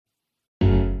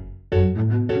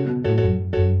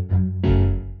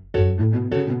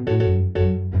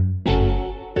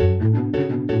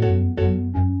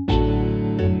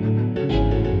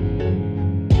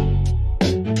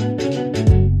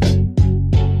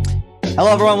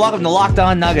Hello, everyone. Welcome to Locked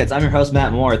On Nuggets. I'm your host,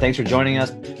 Matt Moore. Thanks for joining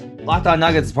us. Locked On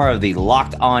Nuggets is part of the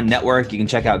Locked On Network. You can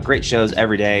check out great shows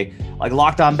every day, like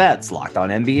Locked On Bets, Locked On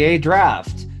NBA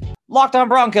Draft, Locked On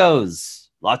Broncos,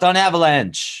 Locked On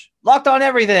Avalanche, Locked On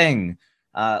Everything,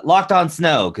 Locked On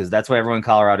Snow, because that's where everyone in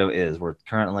Colorado is. We're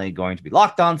currently going to be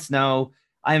Locked On Snow.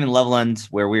 I am in Loveland,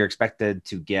 where we are expected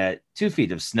to get 2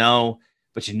 feet of snow.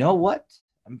 But you know what?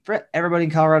 Everybody in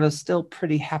Colorado is still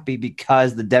pretty happy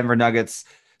because the Denver Nuggets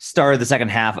started the second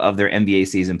half of their NBA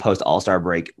season post All-Star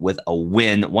break with a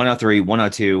win,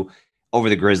 103-102 over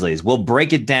the Grizzlies. We'll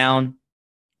break it down.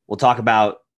 We'll talk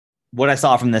about what I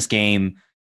saw from this game,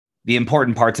 the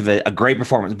important parts of it, a great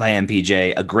performance by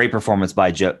MPJ, a great performance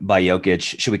by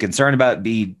Jokic. Should we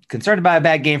be concerned about a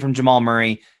bad game from Jamal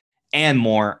Murray, and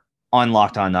more on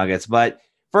Locked On Nuggets? But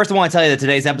first, I want to tell you that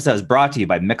today's episode is brought to you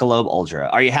by Michelob Ultra.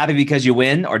 Are you happy because you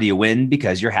win, or do you win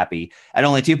because you're happy? At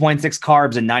only 2.6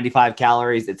 carbs and 95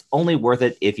 calories, it's only worth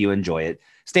it if you enjoy it.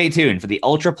 Stay tuned for the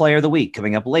Ultra Player of the Week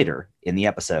coming up later in the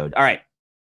episode. All right.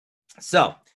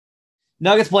 So,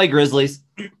 Nuggets play Grizzlies.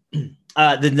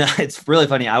 It's really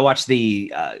funny. I watched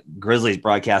the Grizzlies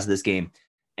broadcast of this game,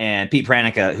 and Pete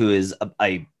Pranica, who is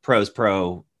a pro's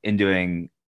pro in doing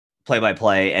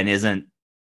play-by-play and isn't.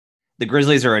 The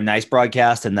Grizzlies are a nice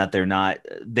broadcast in that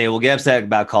they will get upset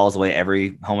about calls the way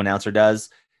every home announcer does,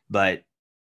 but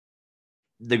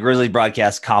the Grizzlies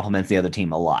broadcast compliments the other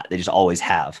team a lot. They just always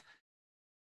have.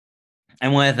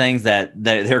 And one of the things that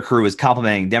their crew was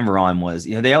complimenting Denver on was,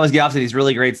 they always get off to these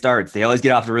really great starts. This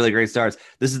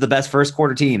is the best first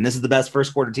quarter team.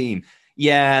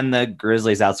 Yeah, and the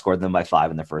Grizzlies outscored them by 5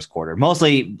 in the first quarter,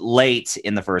 mostly late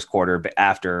in the first quarter, but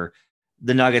after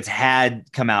the Nuggets had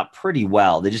come out pretty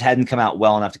well. They just hadn't come out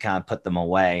well enough to kind of put them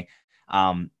away.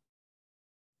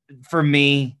 For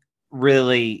me,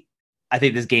 really, I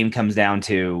think this game comes down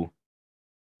to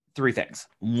 3 things.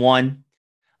 1,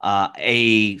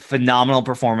 a phenomenal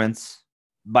performance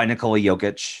by Nikola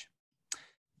Jokic.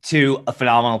 2, a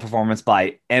phenomenal performance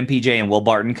by MPJ and Will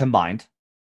Barton combined.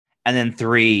 And then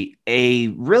 3, a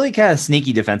really kind of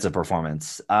sneaky defensive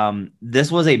performance.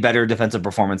 This was a better defensive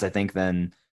performance, I think,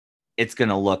 than it's going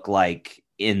to look like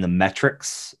in the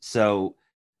metrics. So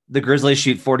the Grizzlies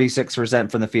shoot 46%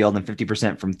 from the field and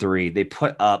 50% from 3. They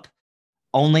put up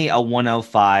only a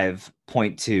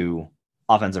 105.2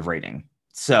 offensive rating.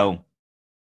 So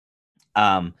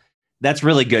that's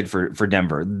really good for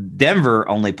Denver. Denver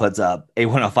only puts up a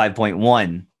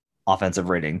 105.1 offensive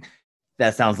rating.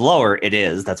 That sounds lower. It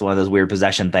is. That's one of those weird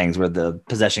possession things where the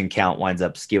possession count winds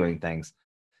up skewing things.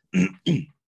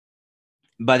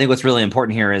 But I think what's really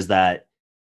important here is that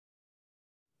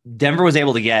Denver was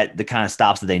able to get the kind of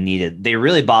stops that they needed. They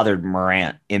really bothered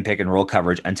Morant in pick and roll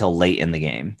coverage until late in the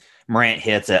game. Morant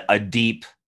hits a deep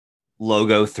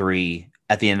logo 3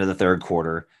 at the end of the third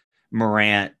quarter.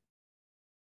 Morant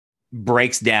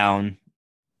breaks down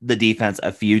the defense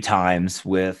a few times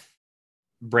with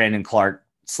Brandon Clark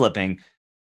slipping.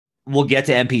 We'll get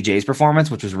to MPJ's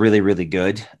performance, which was really, really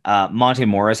good. Monte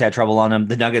Morris had trouble on him.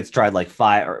 The Nuggets tried like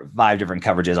five different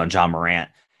coverages on Ja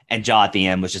Morant, and Ja at the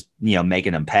end was just,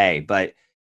 making him pay. But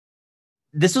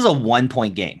this was a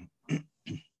 1-point game.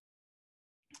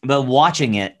 But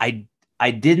watching it, I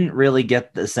didn't really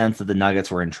get the sense that the Nuggets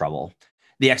were in trouble.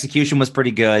 The execution was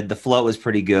pretty good. The flow was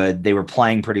pretty good. They were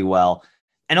playing pretty well.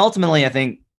 And ultimately, I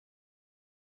think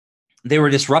they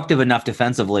were disruptive enough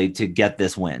defensively to get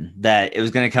this win, that it was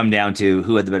going to come down to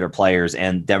who had the better players,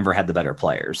 and Denver had the better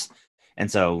players. And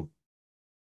so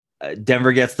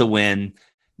Denver gets the win.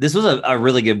 This was a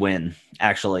really good win,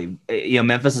 actually.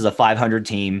 Memphis is a 500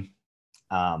 team.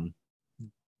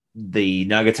 The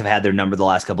Nuggets have had their number the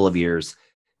last couple of years,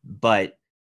 but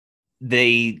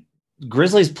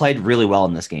Grizzlies played really well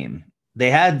in this game.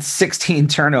 They had 16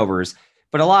 turnovers,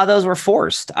 but a lot of those were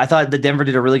forced. I thought that Denver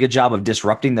did a really good job of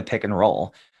disrupting the pick and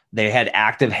roll. They had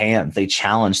active hands. They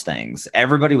challenged things.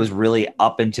 Everybody was really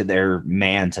up into their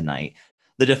man tonight.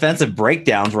 The defensive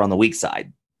breakdowns were on the weak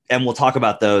side, and we'll talk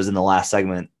about those in the last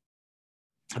segment,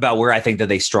 about where I think that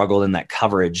they struggled in that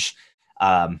coverage.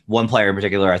 One player in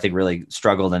particular, I think, really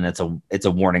struggled, and it's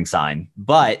a warning sign.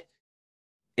 But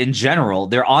in general,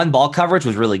 their on-ball coverage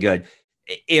was really good.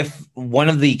 If one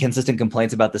of the consistent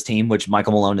complaints about this team, which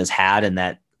Michael Malone has had, and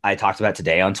that I talked about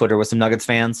today on Twitter with some Nuggets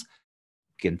fans,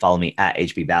 you can follow me at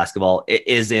HB Basketball,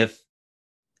 is if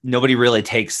nobody really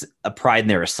takes a pride in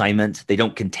their assignment. They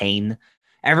don't contain.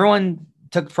 Everyone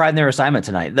took pride in their assignment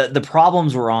tonight. The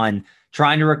problems were on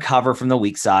trying to recover from the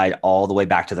weak side all the way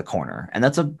back to the corner. And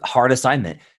that's a hard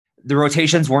assignment. The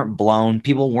rotations weren't blown.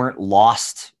 People weren't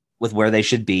lost with where they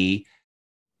should be.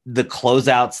 the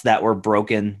closeouts that were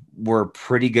broken were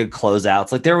pretty good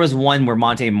closeouts. Like there was one where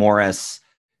Monte Morris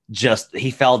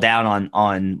he fell down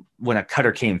on when a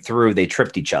cutter came through, they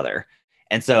tripped each other.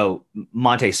 And so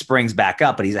Monte springs back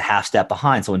up, but he's a half step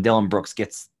behind. So when Dylan Brooks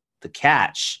gets the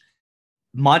catch,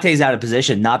 Monte's out of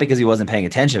position, not because he wasn't paying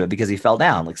attention, but because he fell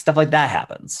down. Like stuff like that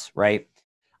happens, right?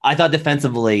 I thought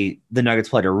defensively, the Nuggets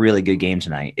played a really good game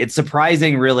tonight. It's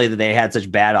surprising, really, that they had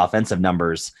such bad offensive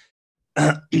numbers.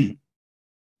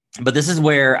 But this is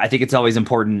where I think it's always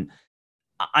important.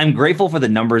 I'm grateful for the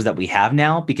numbers that we have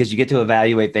now because you get to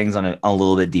evaluate things on a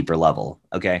little bit deeper level,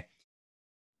 okay?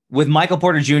 With Michael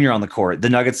Porter Jr. on the court, the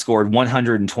Nuggets scored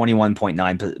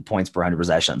 121.9 points per 100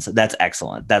 possessions. That's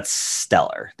excellent. That's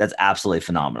stellar. That's absolutely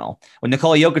phenomenal. With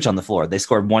Nikola Jokic on the floor, they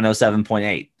scored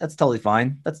 107.8. That's totally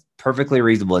fine. That's perfectly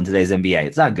reasonable in today's NBA.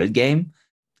 It's not a good game.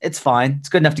 It's fine. It's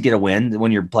good enough to get a win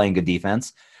when you're playing good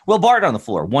defense. Will Barton on the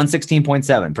floor,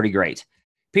 116.7. Pretty great.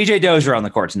 PJ Dozier on the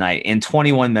court tonight in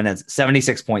 21 minutes,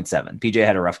 76.7. PJ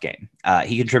had a rough game.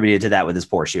 He contributed to that with his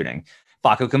poor shooting.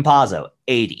 Facu Campazzo,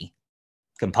 80.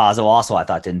 Campazzo also, I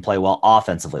thought, didn't play well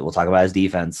offensively. We'll talk about his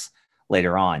defense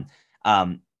later on.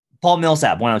 Paul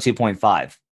Millsap,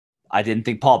 102.5. I didn't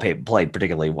think Paul played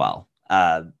particularly well.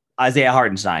 Isaiah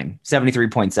Hartenstein,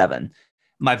 73.7.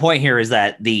 My point here is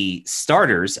that the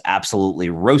starters absolutely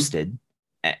roasted,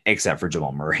 except for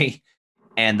Jamal Murray,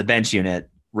 and the bench unit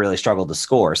really struggled to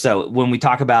score. So when we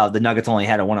talk about the Nuggets only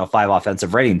had a 105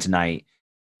 offensive rating tonight,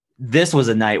 this was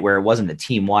a night where it wasn't a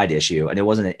team-wide issue and it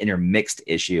wasn't an intermixed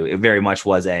issue. It very much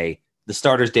was the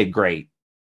starters did great.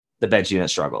 The bench unit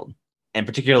struggled. And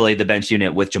particularly the bench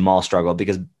unit with Jamal struggled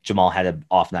because Jamal had an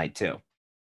off night too.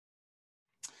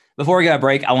 Before we get a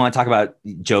break, I want to talk about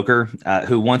Joker,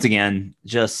 who once again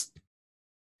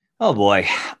oh boy,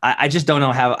 I just don't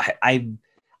know how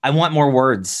I want more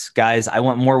words, guys. I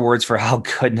want more words for how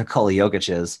good Nikola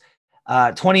Jokic is.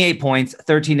 28 points,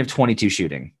 13 of 22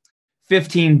 shooting.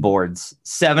 15 boards,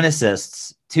 7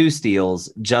 assists, 2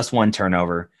 steals, just 1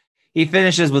 turnover. He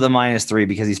finishes with a -3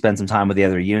 because he spent some time with the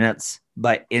other units.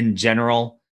 But in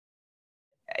general,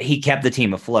 he kept the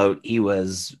team afloat. He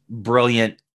was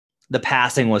brilliant. The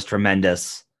passing was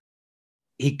tremendous.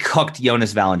 He cooked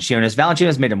Jonas Valanciunas.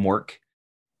 Valanciunas made him work,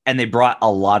 and they brought a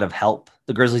lot of help.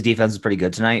 The Grizzlies defense was pretty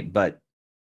good tonight, but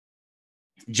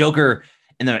Joker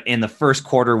in the first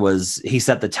quarter he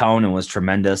set the tone and was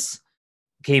tremendous.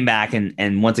 Came back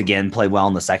and once again played well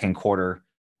in the second quarter.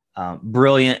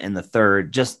 Brilliant in the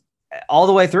third, just all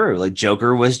the way through. Like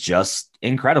Joker was just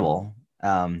incredible.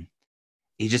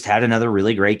 He just had another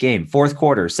really great game. Fourth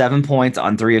quarter, 7 points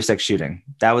on 3 of 6 shooting.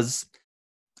 That was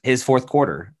his fourth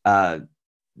quarter.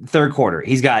 Third quarter,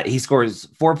 he scores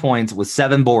 4 points with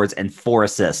 7 boards and 4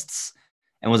 assists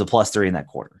and was a +3 in that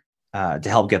quarter to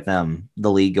help get them the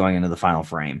lead going into the final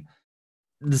frame.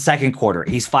 The second quarter,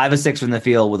 he's 5 of 6 from the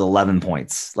field with 11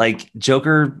 points. Like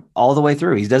Joker all the way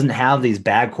through. He doesn't have these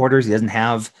bad quarters. He doesn't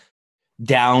have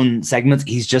down segments.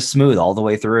 He's just smooth all the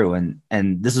way through.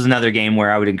 And this is another game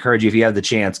where I would encourage you, if you have the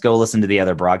chance, go listen to the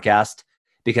other broadcast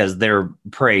because their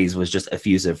praise was just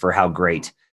effusive for how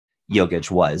great Jokic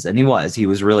was. And he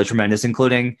was really tremendous,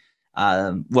 including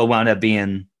what wound up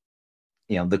being,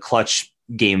 the clutch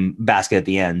game basket at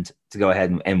the end to go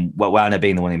ahead and what wound up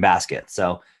being the winning basket.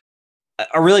 So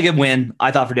a really good win,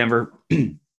 I thought, for Denver.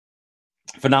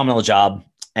 Phenomenal job.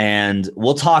 And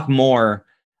we'll talk more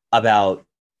about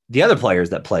the other players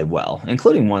that played well,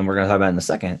 including one we're going to talk about in a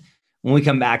second when we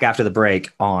come back after the break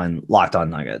on Locked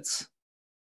On Nuggets.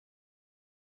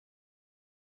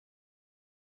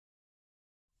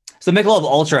 So Michelob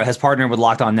Ultra has partnered with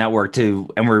Locked On Network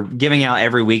and we're giving out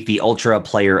every week the Ultra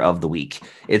Player of the Week.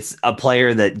 It's a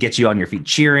player that gets you on your feet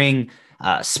cheering,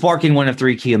 sparking one of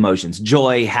 3 key emotions: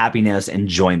 joy, happiness,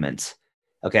 enjoyment.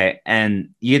 Okay. And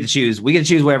we get to choose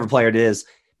whatever player it is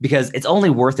because it's only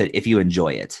worth it if you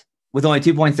enjoy it. With only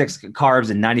 2.6 carbs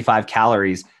and 95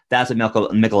 calories, that's what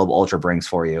Michelob Ultra brings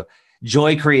for you.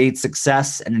 Joy creates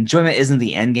success, and enjoyment isn't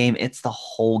the end game. It's the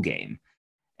whole game.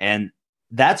 And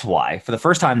that's why, for the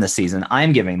first time this season,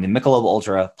 I'm giving the Michelob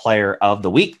Ultra Player of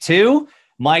the Week to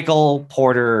Michael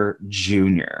Porter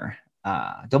Jr.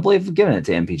 Don't believe we've given it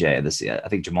to MPJ this year. I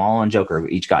think Jamal and Joker have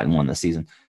each gotten one this season.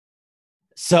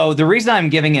 So the reason I'm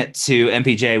giving it to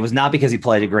MPJ was not because he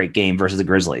played a great game versus the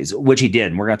Grizzlies, which he did.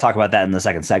 And we're going to talk about that in the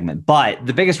second segment. But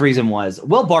the biggest reason was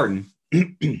Will Barton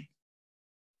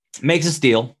makes a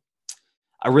steal.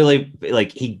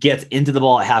 He gets into the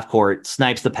ball at half court,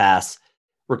 snipes the pass,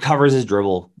 recovers his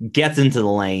dribble, gets into the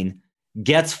lane,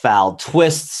 gets fouled,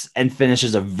 twists, and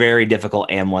finishes a very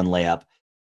difficult and one layup.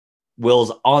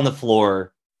 Will's on the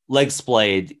floor, legs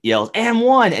splayed, yells, and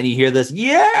one. And you hear this,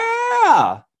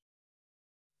 yeah!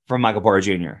 from Michael Porter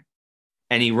Jr.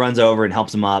 And he runs over and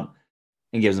helps him up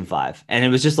and gives him 5. And it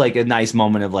was just like a nice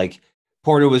moment of like,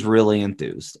 Porter was really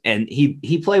enthused, and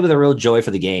he played with a real joy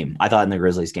for the game, I thought, in the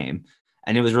Grizzlies game.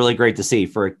 And it was really great to see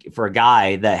for a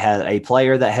guy that had a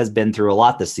player that has been through a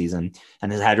lot this season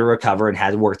and has had to recover and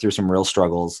had to work through some real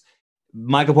struggles.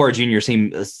 Michael Porter Jr.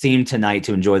 seemed tonight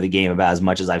to enjoy the game about as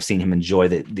much as I've seen him enjoy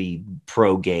the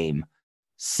pro game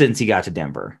since he got to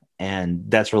Denver. And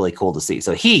that's really cool to see.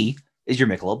 So he is your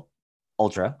Michelob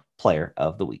Ultra Player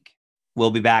of the Week. We'll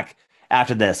be back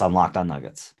after this on Locked On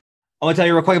Nuggets. I want to tell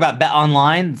you real quick about Bet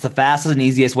Online. It's the fastest and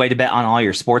easiest way to bet on all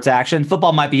your sports action.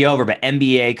 Football might be over, but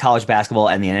NBA, college basketball,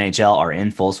 and the NHL are in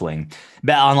full swing.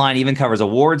 Bet Online even covers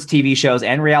awards, TV shows,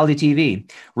 and reality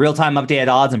TV. Real-time updated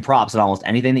odds and props on almost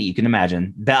anything that you can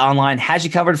imagine. Bet Online has you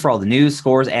covered for all the news,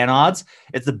 scores, and odds.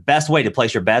 It's the best way to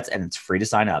place your bets, and it's free to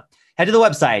sign up. Head to the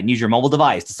website and use your mobile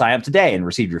device to sign up today and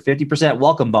receive your 50%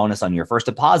 welcome bonus on your first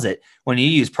deposit when you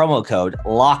use promo code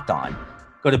LOCKEDON.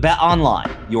 Go to Bet Online,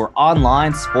 your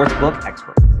online sportsbook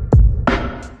expert.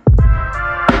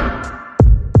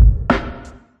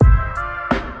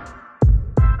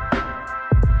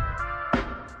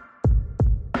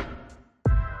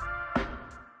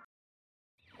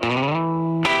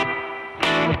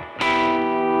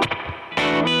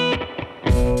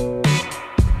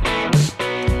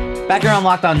 Back here on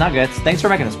Locked On Nuggets. Thanks for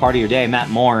making this part of your day. Matt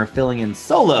Moore filling in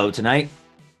solo tonight.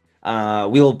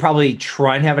 We will probably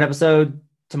try and have an episode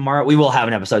tomorrow. We will have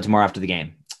an episode tomorrow after the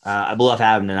game. I blew off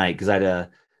Adam tonight because I had to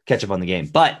catch up on the game.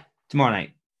 But tomorrow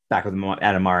night, back with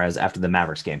Adam Mares after the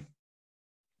Mavericks game.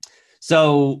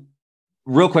 So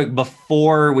real quick,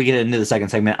 before we get into the second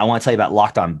segment, I want to tell you about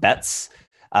Locked On Bets.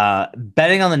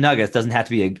 Betting on the Nuggets doesn't have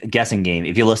to be a guessing game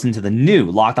if you listen to the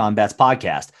new Locked On Bets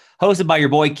podcast, hosted by your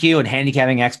boy Q and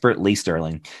handicapping expert Lee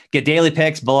Sterling. Get daily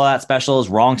picks, blowout specials,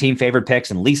 wrong team favored picks,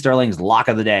 and Lee Sterling's lock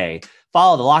of the day.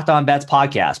 Follow the Locked On Bets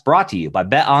podcast, brought to you by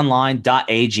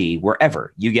betonline.ag,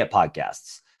 wherever you get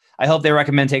podcasts. I hope they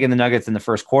recommend taking the Nuggets in the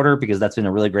first quarter because that's been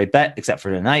a really great bet, except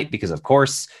for tonight,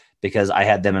 because I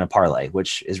had them in a parlay,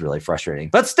 which is really frustrating.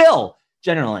 But still,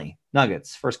 generally,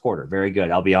 Nuggets, first quarter, very good.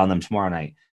 I'll be on them tomorrow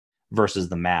night versus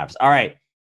the Mavs. All right,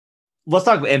 let's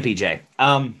talk about MPJ.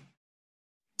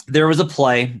 There was a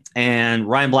play, and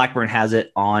Ryan Blackburn has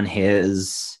it on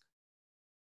his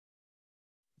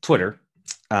Twitter.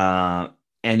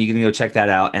 And you can go check that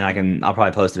out, and I'll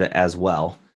probably post it as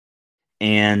well.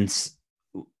 And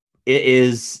it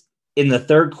is in the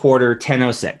third quarter,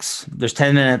 10:06. There's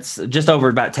 10 minutes, just over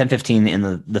about 10:15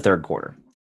 in the third quarter.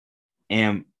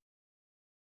 And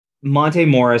Monte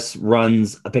Morris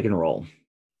runs a pick and roll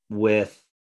with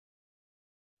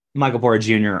Michael Porter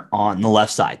Jr. on the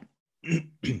left side.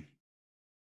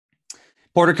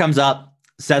 Porter comes up,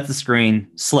 sets the screen,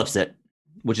 slips it,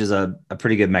 which is a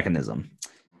pretty good mechanism.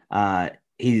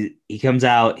 He comes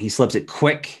out, he slips it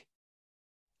quick,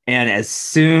 and as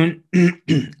soon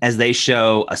as they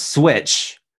show a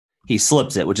switch, he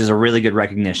slips it, which is a really good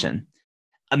recognition.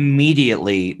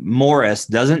 Immediately, Morris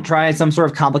doesn't try some sort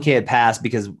of complicated pass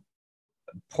because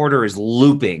Porter is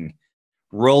looping,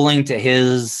 rolling to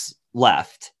his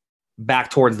left,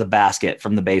 back towards the basket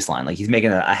from the baseline. Like he's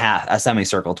making a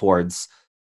semicircle towards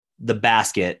the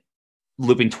basket,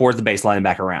 looping towards the baseline and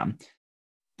back around.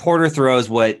 Porter throws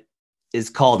what is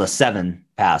called a 7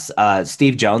 pass.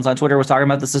 Steve Jones on Twitter was talking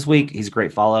about this week. He's a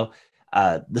great follow.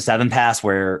 The 7 pass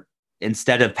where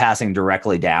instead of passing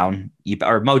directly down,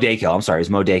 Mo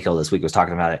Dakill this week was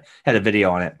talking about it, had a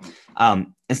video on it.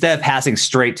 Instead of passing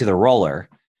straight to the roller,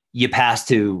 you pass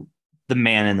to the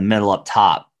man in the middle up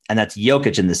top. And that's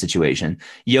Jokic in this situation.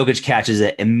 Jokic catches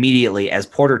it immediately as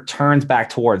Porter turns back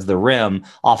towards the rim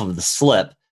off of the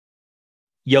slip.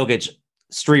 Jokic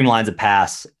streamlines a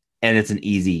pass, and it's an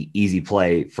easy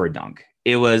play for a dunk.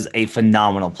 It was a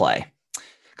phenomenal play.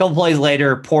 A couple plays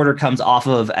later, Porter comes off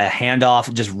of a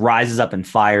handoff, just rises up and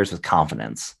fires with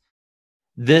confidence.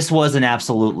 This was an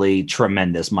absolutely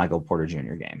tremendous Michael Porter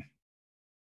Jr. game.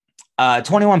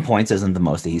 21 points isn't the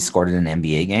most that he's scored in an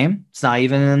NBA game. It's not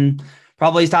even in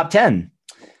probably his top 10.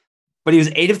 But he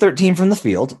was 8 of 13 from the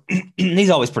field. He's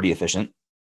always pretty efficient.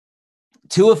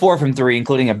 2 of 4 from 3,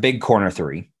 including a big corner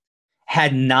 3.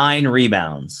 Had 9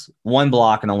 rebounds, 1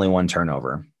 block, and only 1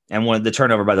 turnover. And the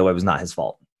turnover, by the way, was not his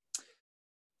fault.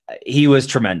 He was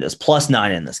tremendous.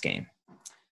 +9 in this game.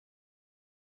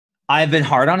 I've been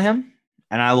hard on him,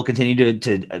 and I will continue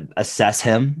to assess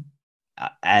him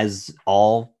as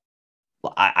all.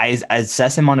 I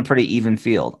assess him on a pretty even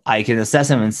field. I can assess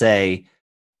him and say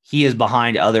he is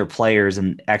behind other players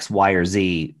in X, Y, or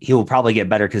Z. He will probably get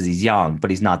better because he's young,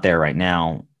 but he's not there right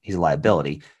now. He's a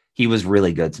liability. He was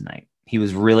really good tonight. He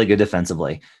was really good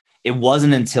defensively. It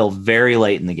wasn't until very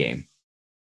late in the game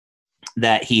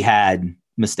that he had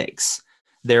mistakes.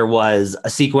 There was a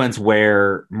sequence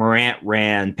where Morant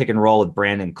ran pick and roll with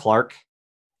Brandon Clark,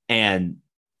 and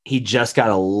he just got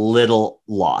a little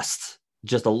lost,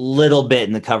 just a little bit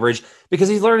in the coverage because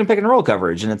he's learning pick and roll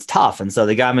coverage, and it's tough. And so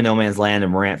they got him in no man's land,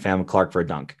 and Morant found Clark for a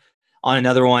dunk. On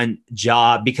another one,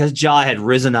 because Ja had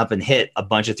risen up and hit a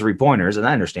bunch of three-pointers, and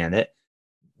I understand it,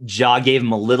 Ja gave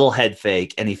him a little head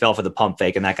fake, and he fell for the pump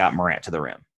fake, and that got Morant to the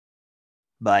rim.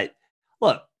 But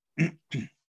look,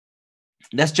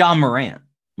 that's Ja Morant.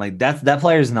 Like that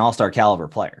player is an all-star caliber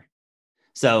player.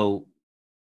 So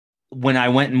when I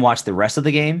went and watched the rest of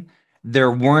the game,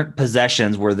 there weren't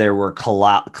possessions where there were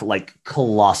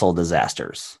colossal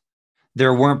disasters.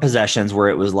 There weren't possessions where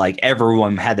it was like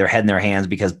everyone had their head in their hands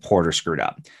because Porter screwed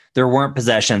up. There weren't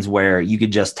possessions where you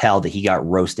could just tell that he got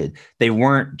roasted. They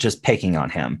weren't just picking on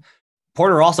him.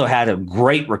 Porter also had a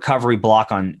great recovery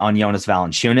block on Jonas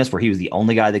Valanciunas, where he was the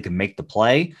only guy that could make the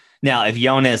play. Now, if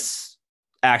Jonas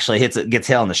actually gets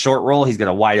hit on the short roll, he's got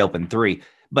a wide open three.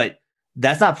 But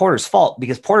that's not Porter's fault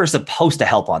because Porter's supposed to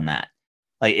help on that.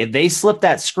 Like if they slip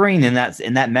that screen in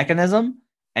that mechanism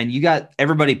and you got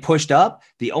everybody pushed up,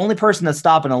 the only person that's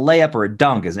stopping a layup or a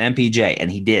dunk is MPJ,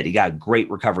 and he did. He got a great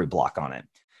recovery block on it.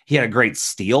 He had a great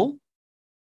steal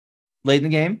late in the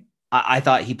game. I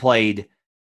thought he played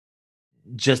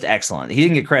just excellent. He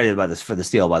didn't get credited for the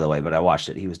steal, by the way, but I watched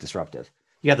it. He was disruptive.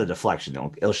 You got the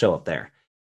deflection. It'll show up there.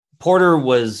 Porter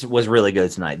was really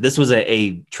good tonight. This was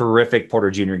a terrific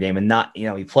Porter Jr. game, and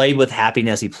he played with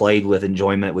happiness. He played with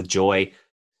enjoyment, with joy,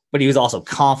 but he was also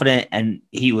confident and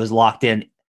he was locked in.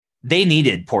 They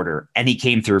needed Porter and he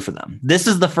came through for them. This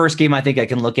is the first game I think I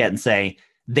can look at and say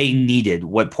they needed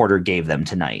what Porter gave them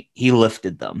tonight. He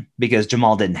lifted them because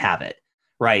Jamal didn't have it,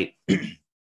 right?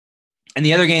 And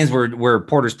the other games where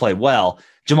Porter's played well,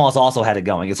 Jamal's also had it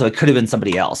going. And so it could have been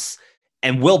somebody else.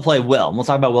 And Will played well. And we'll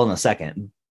talk about Will in a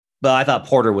second. But I thought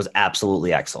Porter was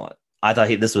absolutely excellent. I thought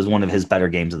this was one of his better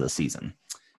games of the season.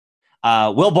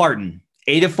 Will Barton,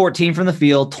 8 of 14 from the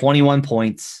field, 21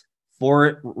 points,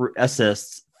 4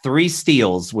 assists, 3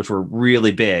 steals, which were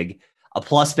really big, a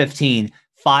plus 15,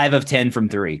 5 of 10 from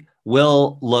 3.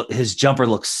 His jumper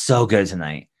looks so good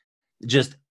tonight.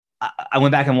 I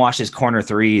went back and watched his corner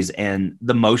threes, and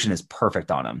the motion is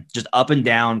perfect on him. Just up and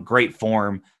down, great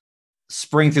form,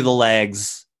 spring through the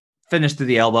legs, finish through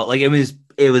the elbow. Like it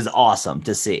was awesome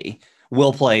to see.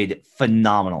 Will played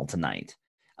phenomenal tonight.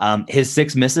 His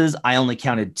 6 misses, I only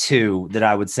counted 2 that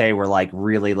I would say were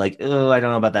really oh, I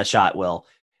don't know about that shot, Will.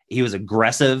 He was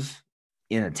aggressive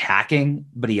in attacking,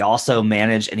 but he also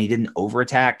managed, and he didn't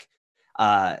overattack.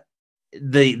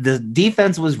 The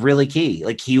defense was really key.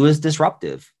 Like he was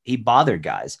disruptive. He bothered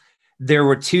guys. There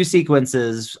were 2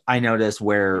 sequences I noticed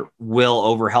where Will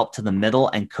overhelped to the middle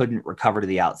and couldn't recover to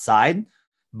the outside,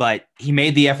 but he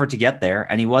made the effort to get there,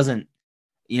 and he wasn't,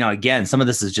 again, some of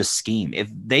this is just scheme. If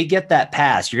they get that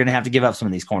pass, you're going to have to give up some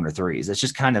of these corner threes. It's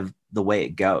just kind of the way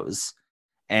it goes.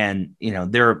 And,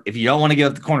 if you don't want to give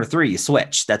up the corner 3, you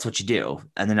switch. That's what you do.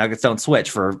 And the Nuggets don't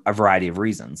switch for a variety of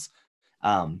reasons.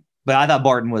 But I thought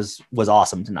Barton was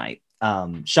awesome tonight.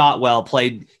 Shot well,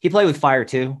 he played with fire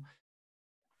too.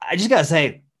 I just got to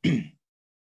say,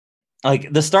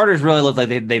 the starters really looked like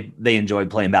they enjoyed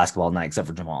playing basketball tonight, except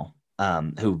for Jamal.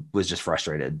 Who was just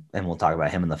frustrated, and we'll talk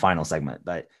about him in the final segment.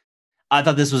 But I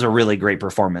thought this was a really great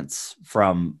performance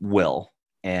from Will,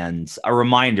 and a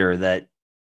reminder that,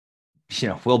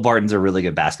 Will Barton's a really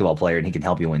good basketball player, and he can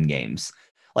help you win games.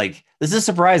 This is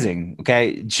surprising,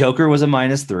 okay? Joker was a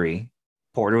 -3,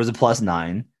 Porter was a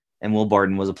 +9, and Will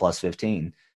Barton was a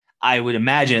 +15. I would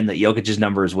imagine that Jokic's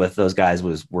numbers with those guys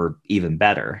were even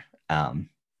better,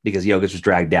 because Jokic was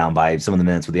dragged down by some of the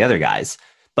minutes with the other guys.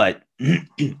 But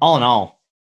all in all,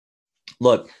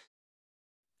 look,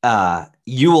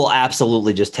 you will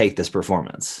absolutely just take this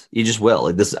performance. You just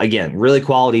will. This, again, really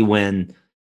quality win.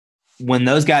 When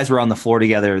those guys were on the floor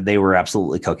together, they were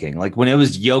absolutely cooking. When it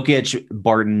was Jokic,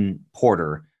 Barton,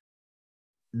 Porter,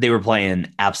 they were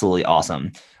playing absolutely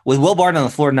awesome. With Will Barton on the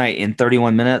floor tonight in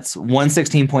 31 minutes,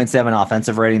 116.7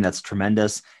 offensive rating. That's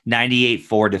tremendous.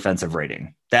 98.4 defensive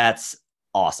rating. That's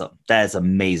awesome. That is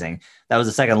amazing. That was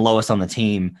the second lowest on the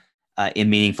team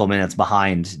in meaningful minutes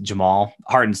behind Jamal.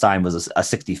 Hartenstein was a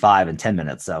 65 in 10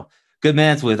 minutes. So good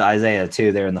minutes with Isaiah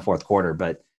too there in the fourth quarter.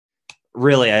 But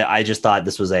really, I just thought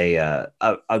this was a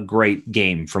great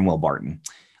game from Will Barton.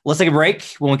 Let's take a break.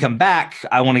 When we come back,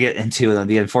 I want to get into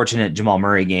the unfortunate Jamal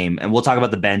Murray game, and we'll talk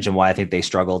about the bench and why I think they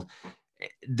struggled.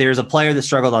 There's a player that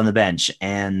struggled on the bench,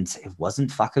 and it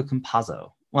wasn't Facu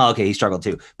Campazzo. Well, okay, he struggled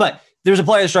too. But there's a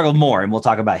player that struggled more, and we'll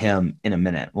talk about him in a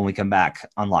minute when we come back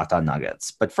on Locked On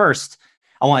Nuggets. But first,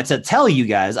 I wanted to tell you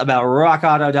guys about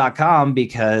rockauto.com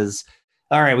because,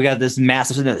 all right, we got this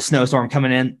massive snowstorm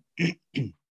coming in.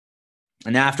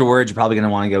 And afterwards, you're probably going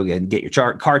to want to go get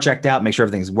your car checked out, make sure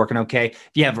everything's working okay. If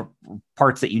you have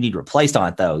parts that you need replaced on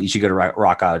it, though, you should go to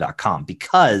rockauto.com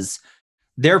because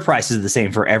their price is the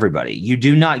same for everybody. You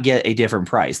do not get a different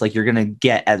price like you're going to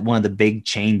get at one of the big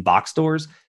chain box stores.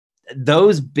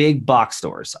 Those big box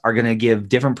stores are going to give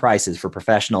different prices for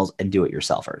professionals and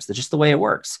do-it-yourselfers. That's just the way it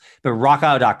works. But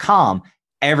rockauto.com,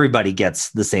 everybody gets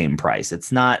the same price.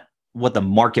 It's not what the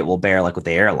market will bear like with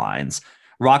the airlines.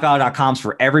 RockAuto.com is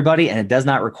for everybody, and it does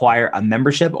not require a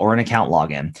membership or an account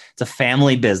login. It's a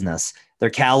family business.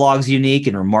 Their catalog's unique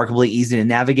and remarkably easy to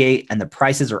navigate, and the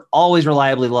prices are always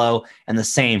reliably low and the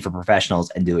same for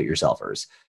professionals and do-it-yourselfers.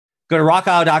 Go to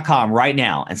rockauto.com right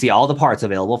now and see all the parts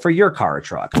available for your car or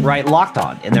truck. Right, Locked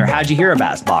On in their How'd You Hear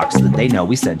About Us box so that they know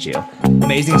we sent you.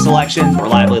 Amazing selection,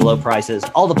 reliably low prices,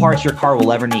 all the parts your car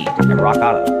will ever need at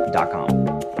rockauto.com.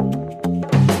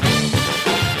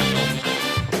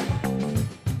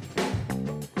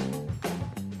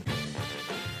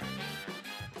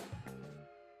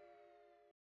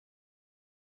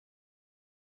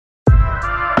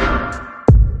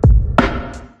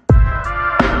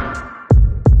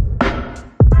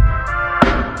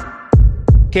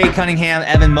 Cade Cunningham,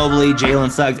 Evan Mobley, Jalen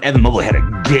Suggs. Evan Mobley had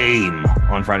a game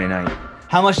on Friday night.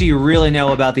 How much do you really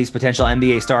know about these potential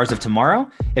NBA stars of tomorrow?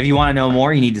 If you want to know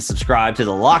more, you need to subscribe to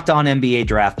the Locked On NBA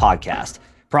Draft podcast.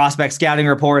 Prospect scouting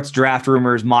reports, draft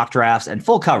rumors, mock drafts, and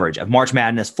full coverage of March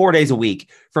Madness 4 days a week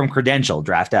from credentialed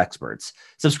draft experts.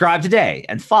 Subscribe today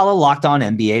and follow Locked On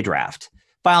NBA Draft.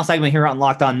 Final segment here on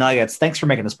Locked On Nuggets. Thanks for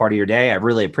making this part of your day. I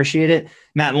really appreciate it.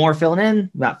 Matt Moore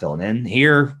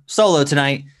here solo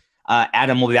tonight.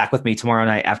 Adam will be back with me tomorrow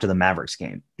night after the Mavericks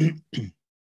game.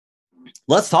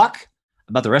 Let's talk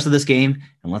about the rest of this game,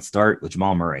 and let's start with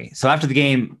Jamal Murray. So after the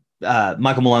game,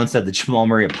 Michael Malone said that Jamal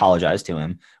Murray apologized to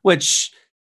him, which,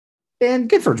 man,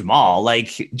 good for Jamal. Like,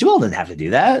 Jamal didn't have to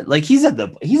do that. Like, he's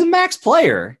a max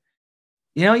player.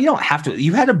 You know, you don't have to.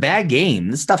 You had a bad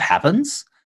game. This stuff happens.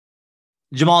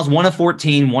 Jamal's 1 of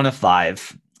 14, 1 of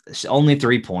 5, only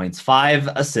 3 points, 5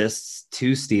 assists,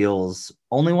 2 steals,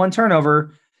 only 1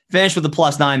 turnover. Finished with a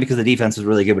 +9 because the defense was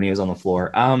really good when he was on the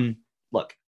floor.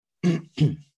 Look,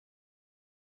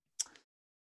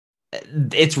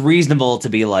 it's reasonable to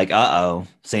be like,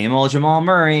 same old Jamal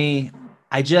Murray.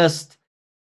 Joker's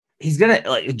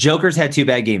had 2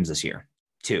 bad games this year.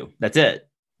 2. That's it,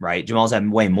 right? Jamal's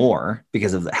had way more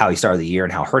because of how he started the year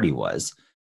and how hurt he was.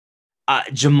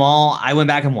 Jamal, I went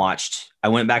back and watched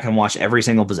every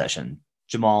single possession.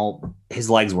 Jamal, his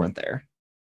legs weren't there.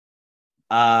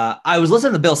 I was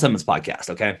listening to the Bill Simmons podcast,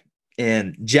 okay?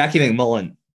 And Jackie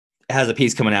McMullen has a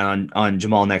piece coming out on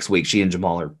Jamal next week. She and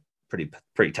Jamal are pretty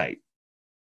tight.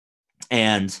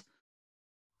 And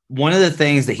one of the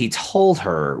things that he told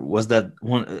her was that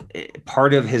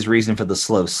part of his reason for the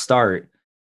slow start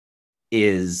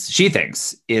is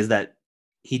that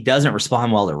he doesn't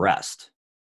respond well to rest.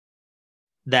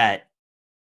 That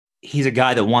he's a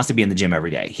guy that wants to be in the gym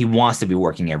every day. He wants to be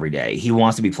working every day. He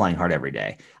wants to be playing hard every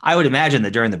day. I would imagine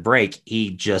that during the break, he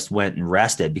just went and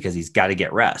rested because he's got to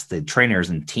get rest. The trainers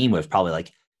and team was probably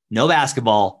like, no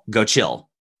basketball, go chill.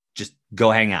 Just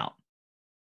go hang out.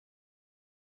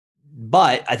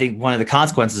 But I think one of the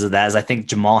consequences of that is I think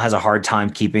Jamal has a hard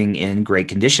time keeping in great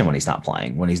condition when he's not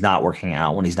playing, when he's not working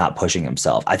out, when he's not pushing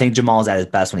himself. I think Jamal is at his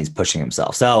best when he's pushing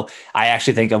himself. So I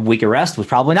actually think a week of rest was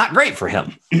probably not great for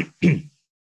him.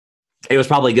 It was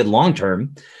probably good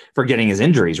long-term for getting his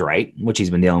injuries right, which he's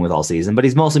been dealing with all season, but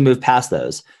he's mostly moved past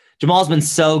those. Jamal's been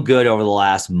so good over the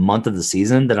last month of the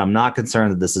season that I'm not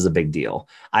concerned that this is a big deal.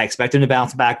 I expect him to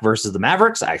bounce back versus the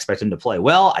Mavericks. I expect him to play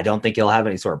well. I don't think he'll have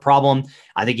any sort of problem.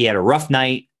 I think he had a rough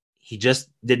night. He just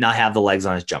did not have the legs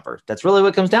on his jumper. That's really what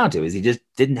it comes down to, is he just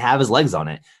didn't have his legs on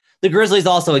it. The Grizzlies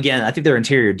also, again, I think their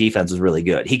interior defense was really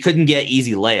good. He couldn't get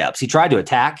easy layups. He tried to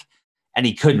attack, and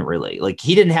he couldn't really. Like,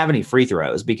 he didn't have any free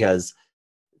throws because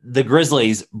the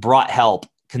Grizzlies brought help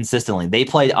consistently. They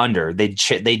played under. They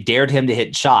dared him to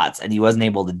hit shots, and he wasn't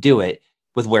able to do it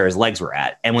with where his legs were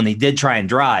at. And when they did try and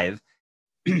drive,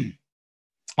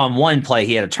 on one play,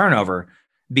 he had a turnover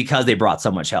because they brought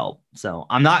so much help. So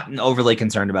I'm not overly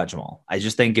concerned about Jamal. I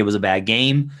just think it was a bad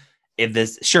game. If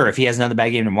he has another bad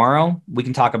game tomorrow, we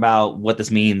can talk about what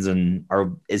this means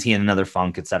or is he in another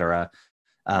funk, etc.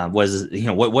 What does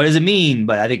it mean?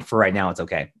 But I think for right now, it's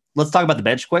okay. Let's talk about the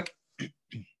bench quick.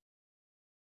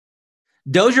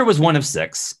 Dozier was 1 of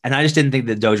 6, and I just didn't think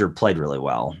that Dozier played really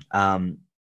well.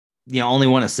 Only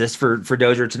 1 assist for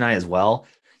Dozier tonight as well.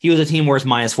 he was a team worst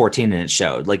minus 14, and it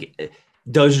showed. Like,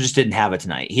 Dozier just didn't have it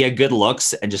tonight. He had good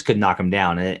looks and just couldn't knock him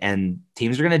down. And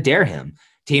teams are going to dare him.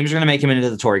 Teams are going to make him into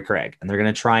the Torrey Craig, and they're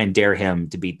going to try and dare him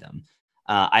to beat them.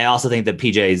 I also think that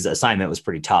PJ's assignment was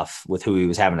pretty tough with who he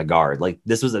was having to guard. Like,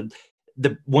 this was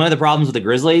one of the problems with the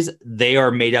Grizzlies. They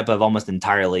are made up of almost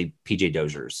entirely PJ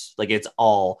Doziers. Like, it's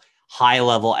all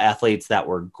high-level athletes that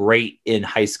were great in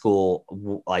high school,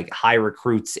 like high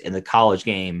recruits in the college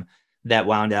game that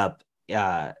wound up,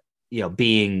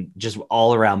 being just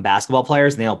all-around basketball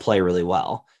players, and they all play really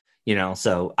well.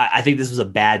 So I think this was a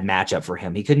bad matchup for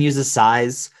him. He couldn't use his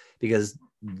size because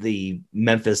the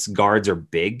Memphis guards are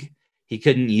big. He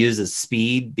couldn't use his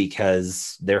speed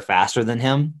because they're faster than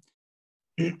him.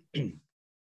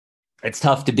 It's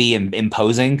tough to be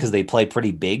imposing because they play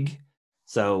pretty big.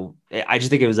 So I just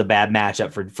think it was a bad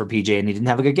matchup for PJ, and he didn't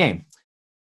have a good game.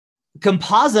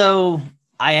 Campazzo,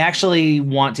 I actually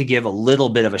want to give a little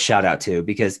bit of a shout out to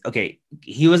because, okay,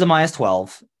 he was a minus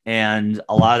 12, and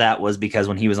a lot of that was because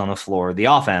when he was on the floor, the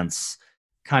offense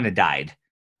kind of died.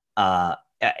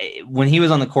 When he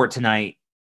was on the court tonight,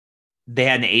 they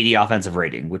had an 80 offensive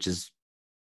rating, which is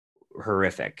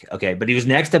horrific. Okay, but he was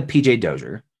next to PJ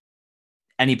Dozier,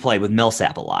 and he played with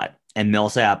Millsap a lot. And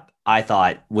Millsap, I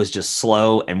thought, was just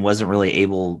slow and wasn't really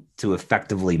able to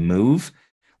effectively move.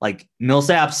 Like,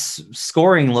 Millsap's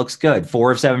scoring looks good.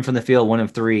 4 of 7 from the field, 1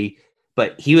 of 3,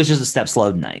 but he was just a step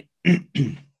slow tonight.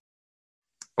 And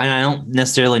I don't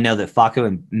necessarily know that Facu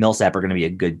and Millsap are going to be a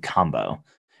good combo.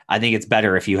 I think it's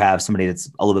better if you have somebody that's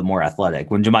a little bit more athletic.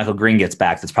 When JaMychal Green gets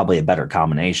back, that's probably a better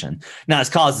combination. Now, this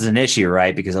causes an issue,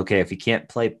 right? Because, okay, if you can't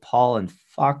play Paul and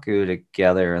Facu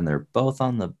together and they're both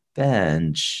on the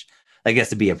bench, I guess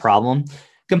to be a problem.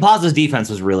 Campazzo's defense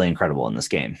was really incredible in this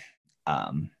game.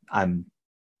 I'm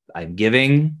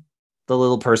giving the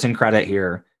little person credit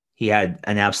here. He had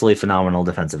an absolutely phenomenal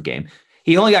defensive game.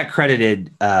 He only got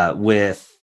credited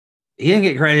he didn't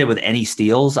get credited with any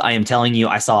steals. I am telling you,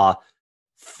 I saw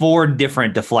 4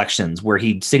 different deflections where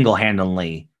he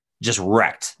single-handedly just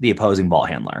wrecked the opposing ball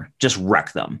handler, just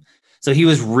wrecked them. So he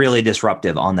was really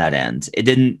disruptive on that end. It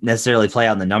didn't necessarily play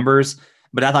out in the numbers,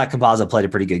 but I thought Campazzo played a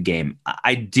pretty good game.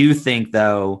 I do think,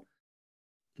 though,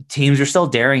 teams are still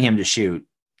daring him to shoot,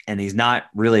 and he's not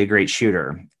really a great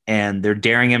shooter. And they're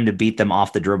daring him to beat them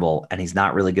off the dribble, and he's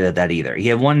not really good at that either. He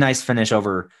had one nice finish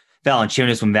over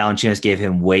Valanciunas when Valanciunas gave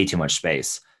him way too much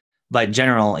space. But in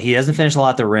general, he doesn't finish a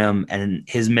lot at the rim, and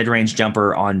his mid-range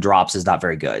jumper on drops is not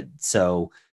very good.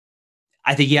 So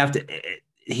I think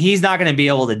he's not going to be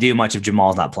able to do much if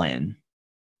Jamal's not playing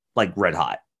like red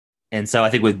hot. And so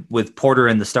I think with Porter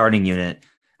in the starting unit,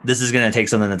 this is going to take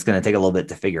something that's going to take a little bit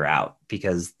to figure out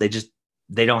because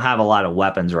they don't have a lot of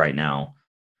weapons right now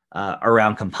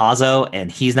around Campazzo,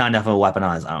 and he's not enough of a weapon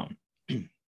on his own.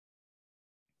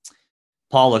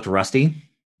 Paul looked rusty.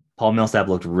 Paul Millsap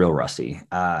looked real rusty.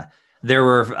 There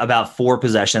were about 4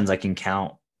 possessions I can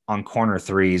count on corner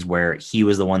threes where he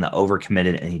was the one that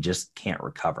overcommitted and he just can't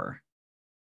recover.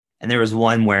 And there was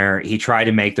one where he tried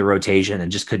to make the rotation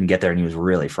and just couldn't get there, and he was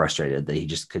really frustrated that he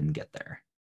just couldn't get there.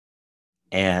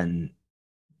 And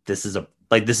this is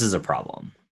a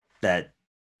problem that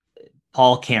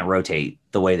Paul can't rotate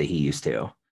the way that he used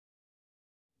to.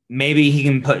 Maybe he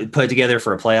can put it together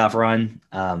for a playoff run.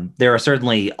 There are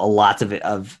certainly a lots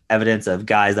of evidence of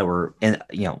guys that were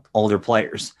older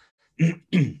players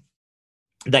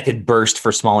that could burst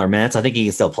for smaller minutes. I think he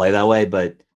can still play that way,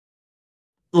 but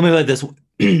let me put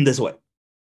it this way.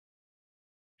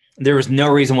 There was no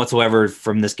reason whatsoever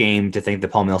from this game to think that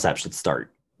Paul Millsap should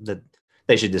start, that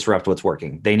they should disrupt what's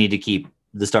working. They need to keep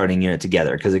the starting unit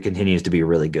together because it continues to be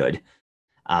really good.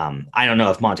 I don't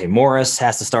know if Monte Morris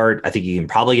has to start. I think you can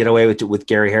probably get away with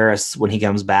Gary Harris when he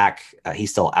comes back. He's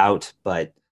still out,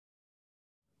 but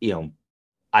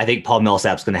I think Paul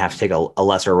Millsap's going to have to take a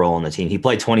lesser role in the team. He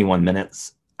played 21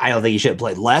 minutes. I don't think he should have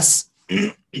played less,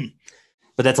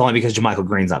 but that's only because JaMychal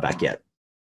Green's not back yet.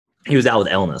 He was out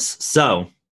with illness. So,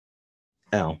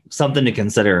 something to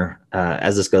consider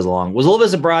as this goes along. Was a little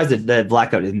bit surprised that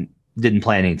Vlatko didn't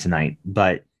play any tonight,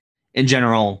 but in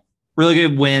general, really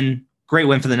good win. Great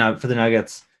win for the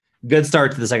Nuggets. Good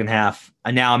start to the second half.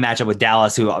 And now a matchup with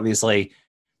Dallas, who obviously,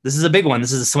 this is a big one.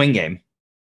 This is a swing game.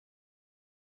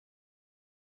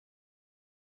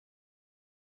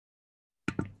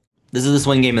 This is the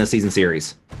swing game in the season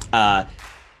series.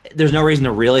 There's no reason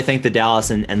to really think that Dallas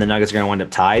and the Nuggets are going to wind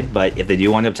up tied, but if they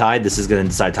do wind up tied, this is going to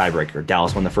decide tiebreaker.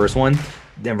 Dallas won the first one.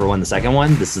 Denver won the second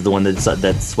one. This is the one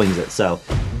that swings it. So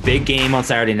big game on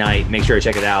Saturday night. Make sure to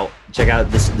check it out. Check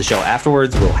out the show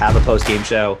afterwards. We'll have a post-game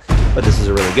show, but this is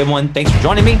a really good one. Thanks for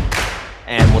joining me,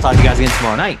 and we'll talk to you guys again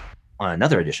tomorrow night on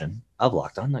another edition of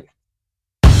Locked On Nuggets.